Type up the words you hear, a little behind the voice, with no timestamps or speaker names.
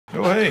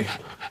Oh, hey.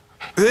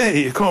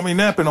 Hey, you caught me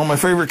napping on my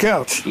favorite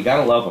couch. You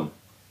gotta love them.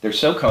 They're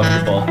so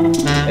comfortable,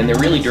 and they're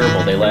really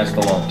durable. They last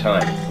a long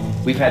time.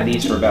 We've had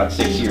these for about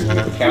 6 years. We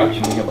have a couch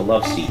and we have a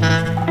love seat.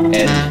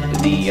 And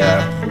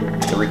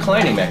the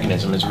reclining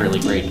mechanism is really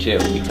great too,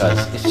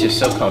 because it's just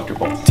so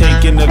comfortable.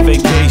 Taking a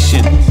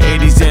vacation,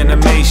 80's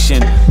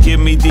animation. Give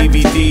me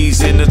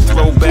DVDs in the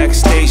throwback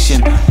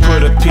station.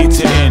 Put a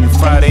pizza in,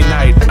 Friday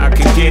night, I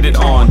can get it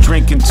on.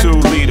 Drinking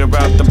 2-liter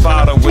out the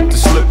bottle with the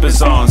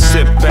slippers on.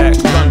 Sit back,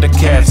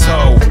 Thundercats,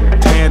 ho.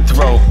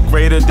 Panthro,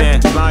 greater than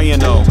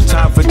Lion-O.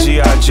 Time for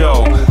G.I.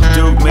 Joe.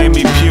 Duke made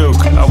me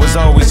puke. I was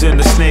always in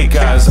the snake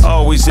eyes,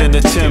 always in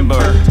the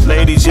timber.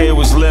 Lady J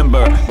was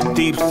limber.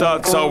 Deep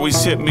thoughts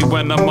always hit me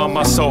when I'm on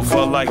my sofa.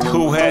 Like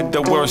who had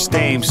the worst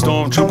aim?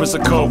 Stormtroopers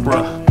or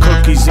Cobra?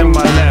 Cookies in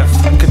my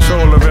left,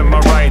 controller in my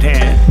right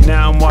hand.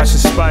 Now I'm watching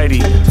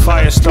Spidey,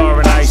 Firestar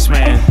and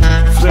Iceman.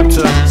 Flip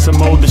to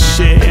some older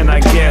shit and I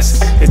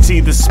guess it's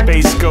either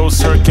Space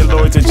Ghost,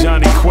 Herculoids or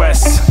Johnny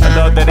Quest. I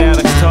love that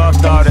Alex Tarr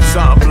started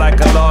something like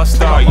a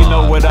lost art. You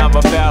know what I'm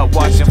about,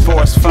 watching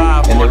Force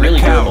 5 and on they're really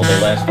the couch. durable,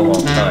 they last a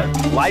long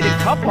time. Lighted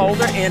cup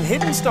holder and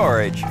hidden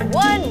storage.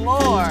 One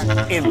more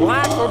in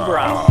black or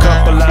brown.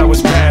 Couple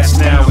hours past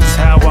now, it's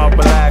how I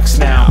relax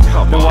now.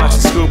 Been watching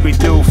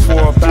Scooby-Doo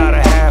for about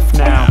a half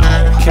now.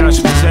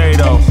 Couch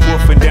potato,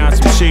 wolfing down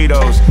some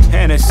Cheetos.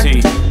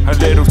 Hennessy, a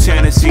little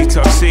Tennessee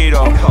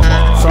tuxedo.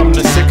 From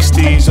the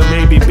 60s, or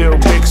maybe Bill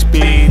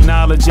Bixby.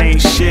 Knowledge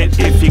ain't shit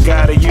if you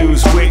gotta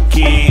use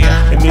Wiki.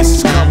 And this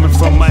is coming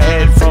from my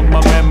head, from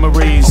my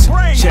memories.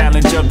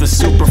 Challenge of the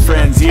Super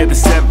Friends, yeah, the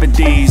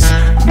 70s.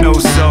 No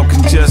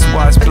sulking, just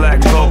watch Black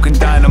Vulcan,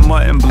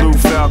 Dynamite and Blue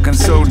Falcon.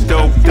 So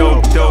dope,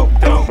 dope, dope,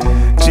 dope.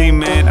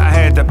 G-Man, I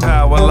had the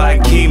power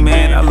like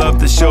He-Man. I loved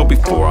the show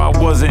before I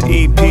was an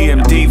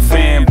EPMD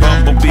fan.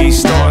 Bumblebee,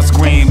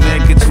 Starscream,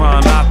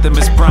 Megatron,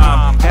 Optimus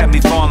Prime. Had me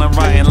falling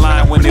right in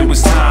line when it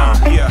was time.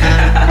 Caught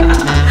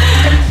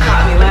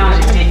me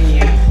lounging, didn't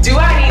you? Do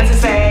I need to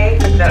say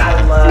that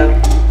I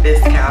love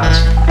this couch?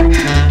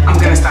 I'm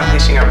gonna stop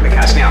dishing over the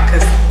couch now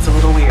because it's a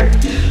little weird.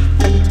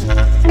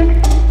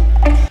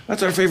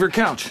 That's our favorite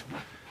couch.